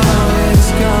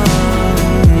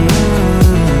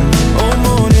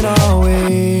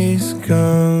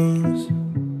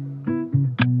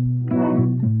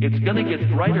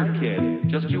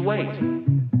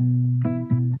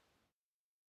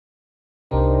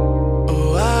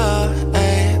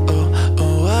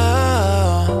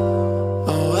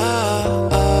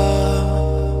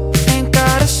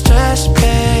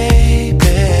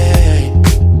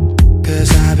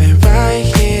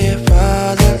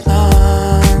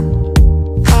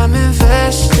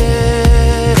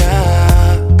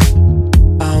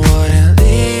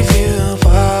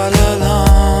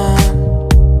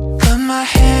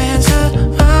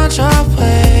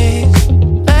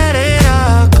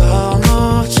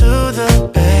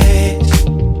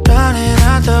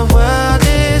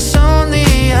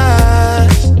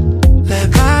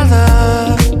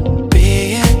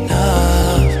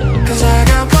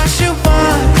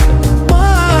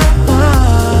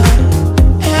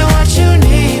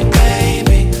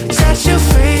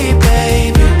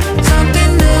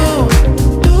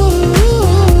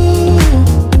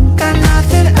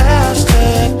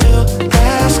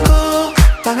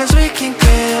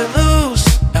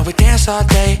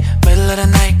 day, middle of the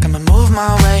night, I'ma move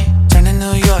my way. Turning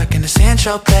New York into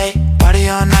Central Bay. Party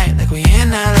all night like we in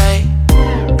LA.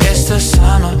 It's the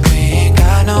summer, we ain't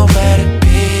got nowhere to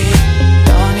be.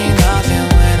 Don't need nothing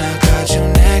when I got you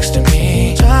next to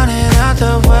me. Turning out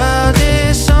the world,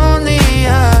 it's only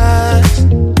us.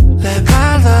 Let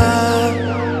my love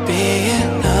be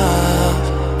enough.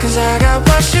 Cause I got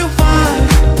what you want,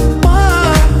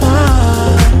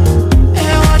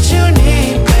 and what you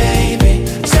need, baby.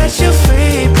 Set you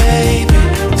free, baby.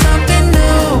 Something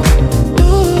new,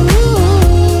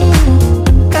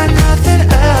 got nothing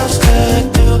else to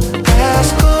do.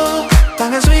 That's cool,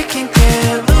 long as we can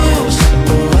get loose.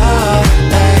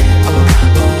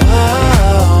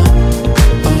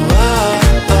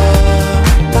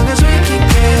 Long as we can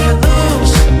get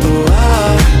loose.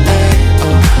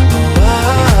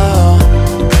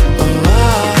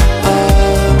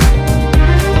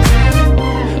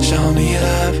 Show me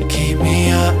love, keep me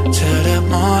up till the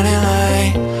morning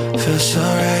light. Feel so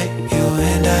right, you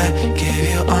and I, give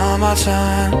you all my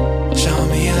time. Show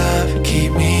me love,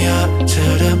 keep me up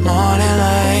till the morning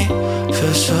light.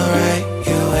 Feel so right,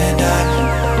 you and I.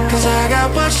 Cause I got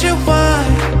what you want,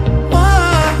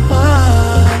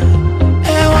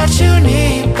 and what you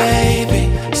need, baby.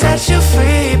 Set you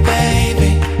free, baby.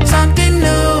 Something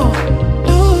new,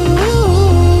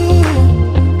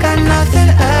 got nothing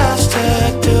else to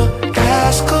do.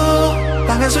 That's cool,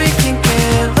 long as we can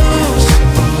get loose.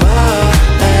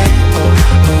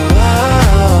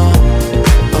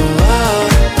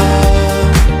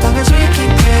 Long as we can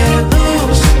get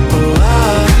loose.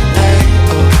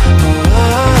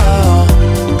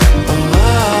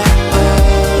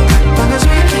 Long as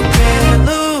we can get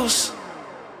loose.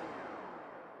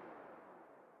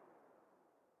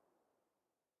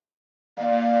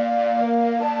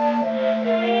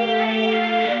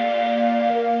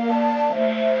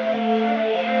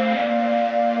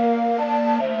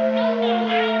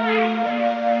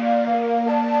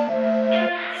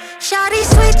 Shawty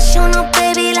switch on her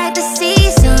baby like the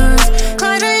seasons.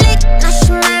 Caught a lick, now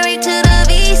she married to the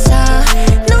visa.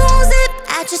 No zip,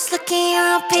 I just look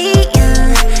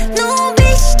European. No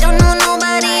bitch, don't know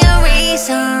nobody a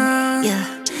reason. Yeah,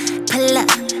 pull up,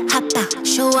 hop out,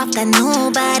 show off that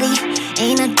nobody.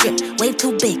 Ain't a drip, way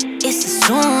too big, it's a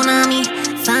tsunami.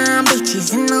 Fine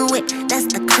bitches in the whip, that's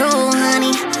the crew,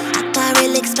 honey. I got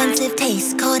real expensive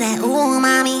taste, call that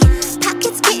umami.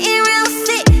 Pockets getting real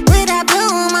thick with that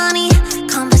blue money.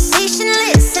 Conversation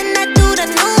list and I do the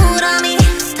nude on me.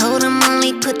 Told him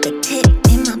only put the tip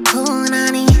in my pool,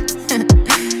 honey.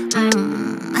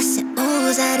 I said, ooh,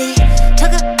 zaddy.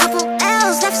 Took a couple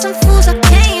L's, left some fools I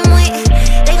came with.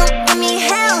 They gon' give me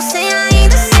hell, say I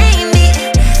ain't the same bitch.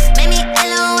 Made me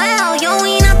LOL, yo,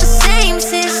 we not the same,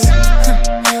 sis.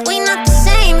 We not the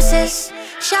same, sis.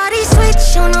 Shawty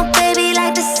switch on her baby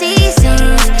like the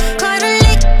seasons. Caught a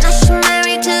lick, now she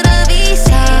married to the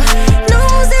visa. No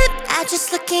zip, I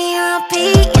just look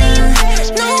European.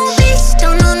 No bitch,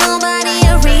 don't know nobody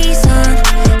a reason.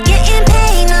 Getting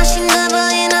paid, now she never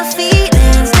in her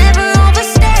feelings. Never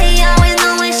overstay, always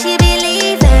know when she be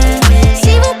leaving.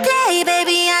 See who play,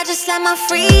 baby, I just like my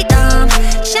freedom.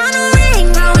 Shine a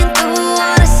ring, growing through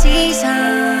all the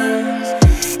seasons.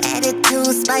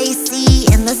 Attitude spicy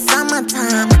in the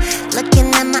summertime.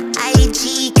 Looking at my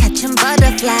IG, catching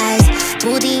butterflies.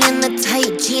 Booty in the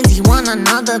tight jeans, he want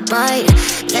another bite.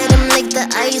 Let him lick the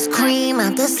ice cream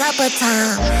after supper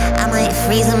time. I might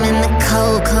freeze him in the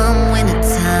cold come winter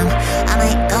time. I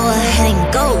might go ahead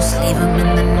and ghost, leave him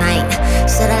in the night.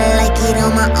 Said I like it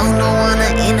on my own, don't wanna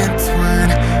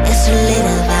intertwine. It's a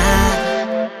little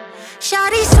vibe.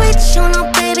 Shawty switch on her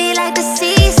baby like the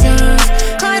seasons.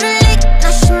 Caught a lick,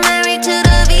 now she married to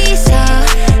the visa.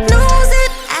 No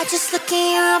zip, I just look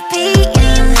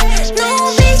European. No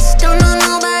bitch, don't know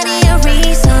nobody a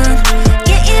reason.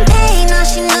 Getting paid, now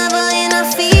she never in her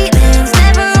feelings.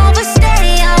 Never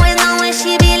overstay, always know when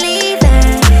she be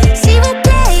leaving. See what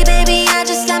play, baby, I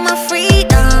just like my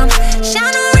freedom.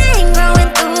 Shine a ring,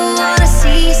 growing through all the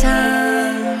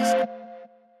seasons.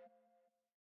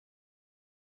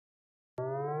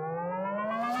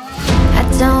 I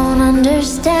don't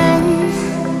understand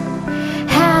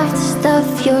half the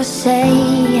stuff you're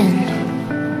saying.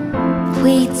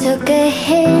 We took a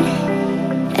hit,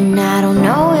 and I don't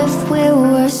know if we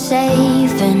were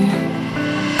saving.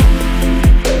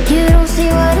 You don't see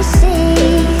what I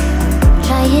see.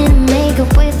 Trying to make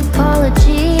up with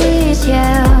apologies,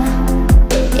 yeah.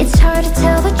 It's hard to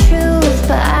tell the truth,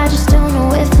 but I just don't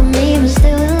know if I'm even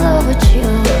still in love with you.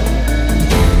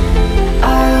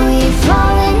 Are we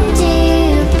falling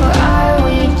deep, or are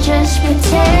we just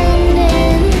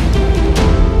pretending?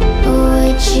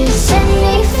 Would you set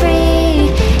me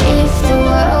free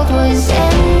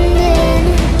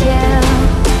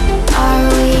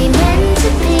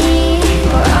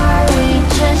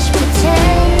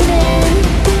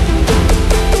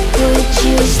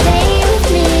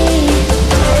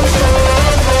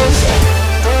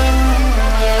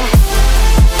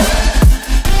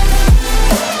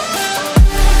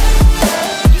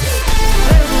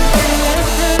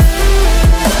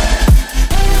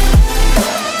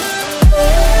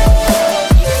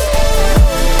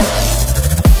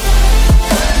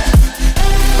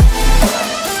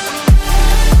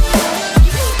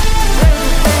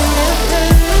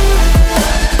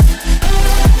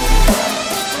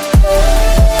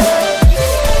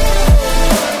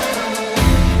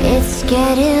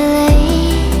getting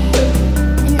late,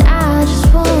 and I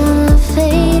just wanna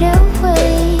fade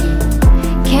away,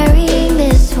 carrying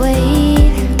this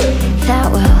weight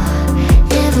that will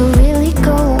never really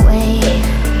go away.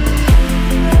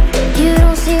 You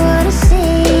don't see what I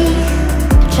see,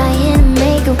 trying to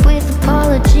make it with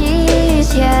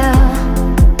apologies, yeah.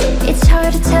 It's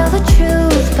hard to tell the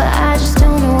truth, but I just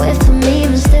don't know if I'm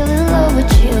even still in love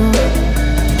with you.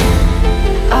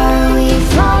 Are we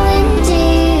falling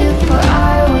deep, or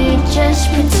are we just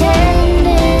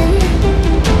pretending?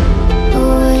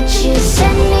 Would you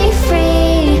set me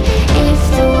free if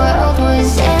the world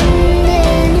was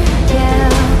ending? Yeah.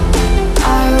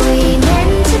 Are we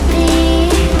meant to be,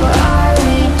 or are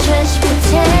we just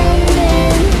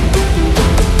pretending?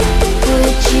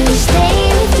 Would you stay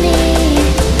with me?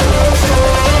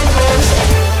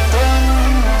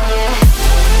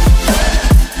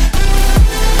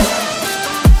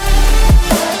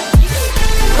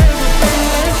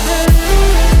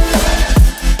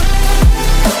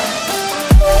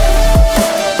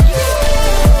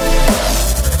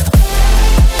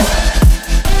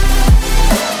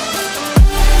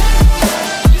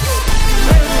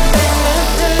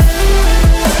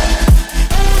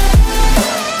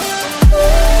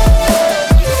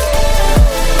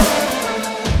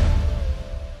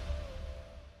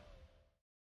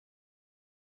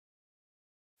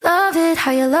 Love it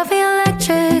how you love me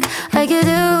electric, like you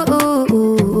do.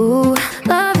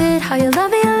 Love it how you love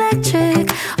me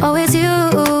electric, always you.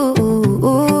 Love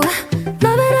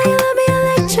it how you love me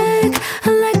electric,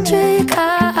 electric. I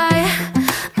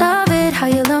love it how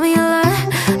you love me a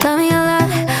lot, love me a lot,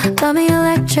 love me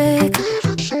electric.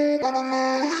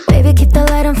 Baby, keep the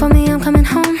light on for me, I'm coming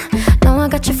home. Know I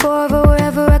got you forever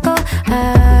wherever I go.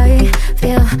 I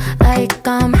feel like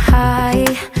I'm high.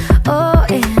 Oh,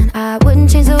 and I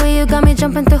wouldn't change the way you got me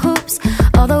jumping through hoops.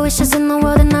 All the wishes in the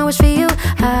world and I wish for you.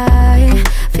 I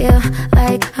feel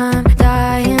like I'm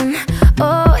dying.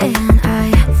 Oh, and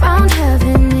I found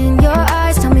heaven in your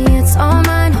eyes. Tell me it's all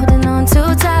mine, holding on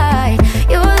too tight.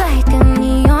 You're like a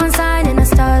neon sign in a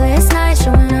starless night,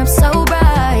 showing up so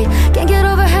bright. Can't get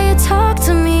over how you talk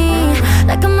to me,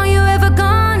 like I'm all you ever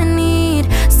gonna need.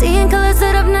 Seeing colors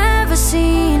that I've never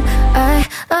seen. I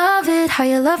love it how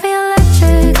you love me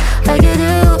electric, like you do.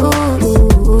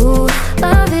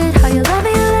 Love it how you love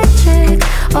me electric,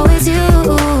 always you.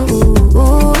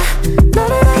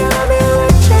 Love it how you love me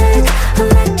electric,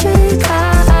 electric. I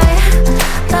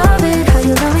love it how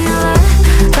you love me a lot,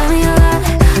 love me a lot,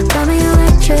 love me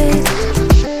electric.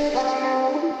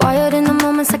 Wired in the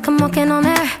moments like I'm walking on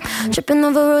air, tripping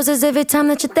over roses every time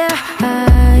that you're there.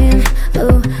 I'm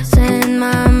losing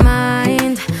my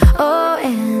mind. Oh,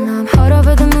 and I'm hot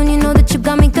over the moon, you know that you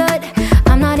got me good.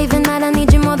 I'm not even mad, I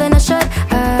need you more than I should.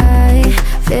 I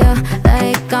feel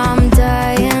like I'm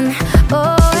dying.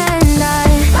 Oh, and I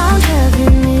found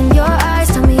heaven in your eyes.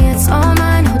 Tell me it's all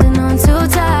mine, holding on too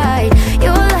tight.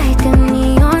 You're like a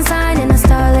neon sign in a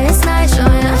starless night,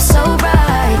 showing up so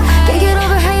bright. Can't get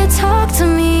over how you talk to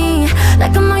me,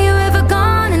 like I'm all you ever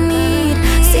gonna need.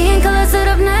 Seeing colors that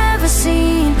I've never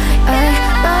seen. I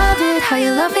love it how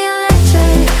you love me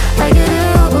electric, like you do.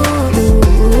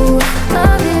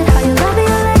 Love it how you love me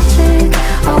electric,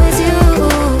 always you.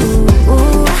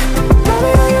 Love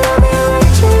it how you love me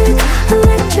electric,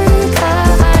 electric. I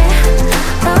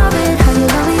love it how you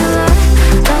love me a lot,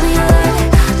 love me a lot,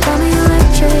 love me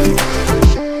electric.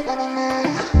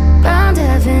 Found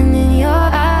heaven in your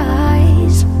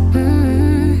eyes.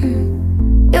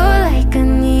 You're like a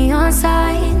neon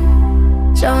sign,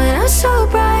 showing up so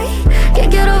bright.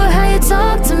 Can't get over how you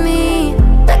talk to me,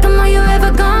 like I'm all you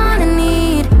ever gonna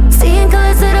need. Seeing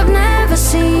colors that I've never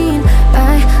seen.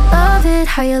 I love it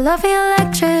how you love me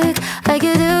electric, like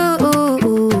you do. Love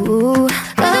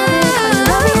it how you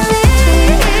love me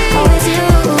electric, always you.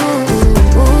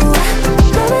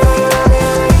 Love it how you love me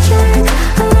electric,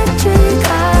 electric. I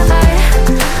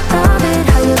love it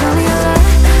how you love me a lot,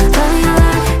 love me a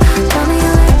lot, love me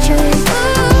electric.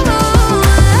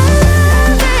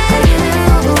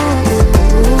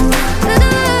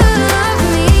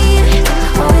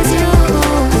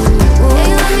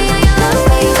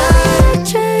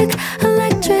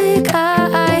 Electric, I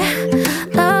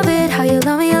love it how you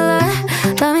love me a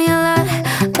lot, love me a lot,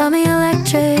 love me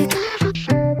electric.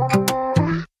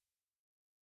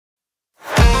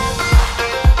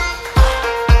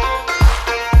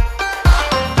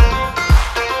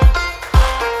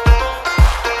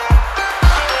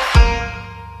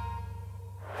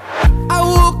 I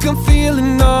woke up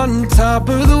feeling on top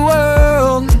of the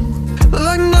world,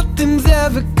 like nothing's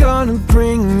ever gonna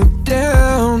bring me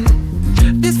down.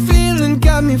 This feeling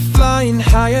got me flying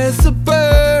high as a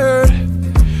bird.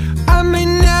 I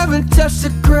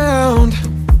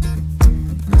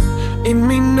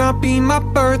not be my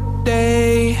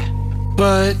birthday,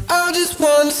 but I just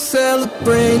wanna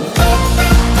celebrate. I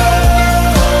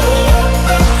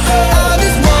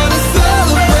just wanna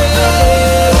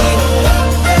celebrate,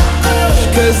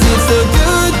 'cause it's a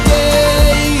good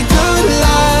day, good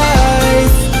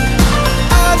life.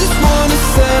 I just wanna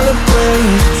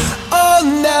celebrate all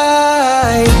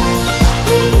night.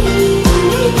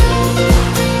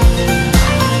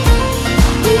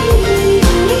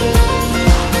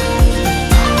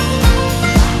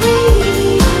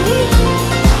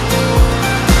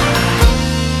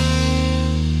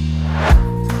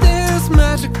 There's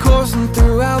magic coursing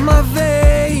throughout my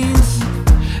veins.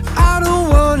 I don't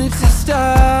want it to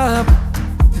stop.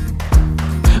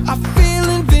 I feel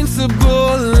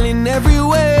invincible in every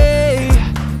way.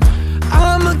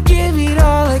 I'ma give it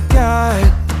all I got.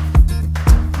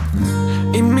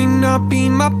 It may not be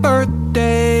my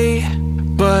birthday,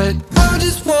 but I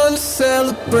just wanna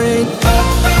celebrate.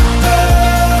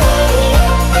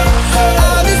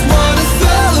 I just wanna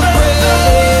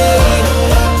celebrate,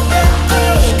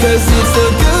 'cause it's a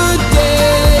good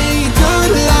day,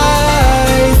 good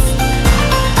life.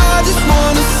 I just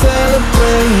wanna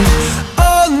celebrate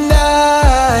all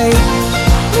night.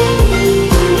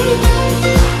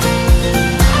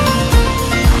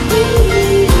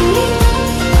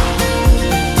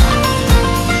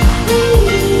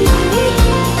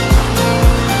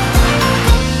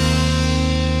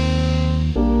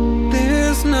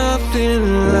 There's nothing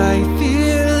like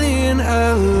feeling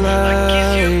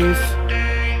alive.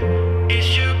 It's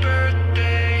your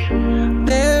birthday.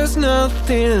 There's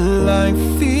nothing like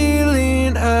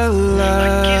feeling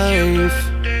alive.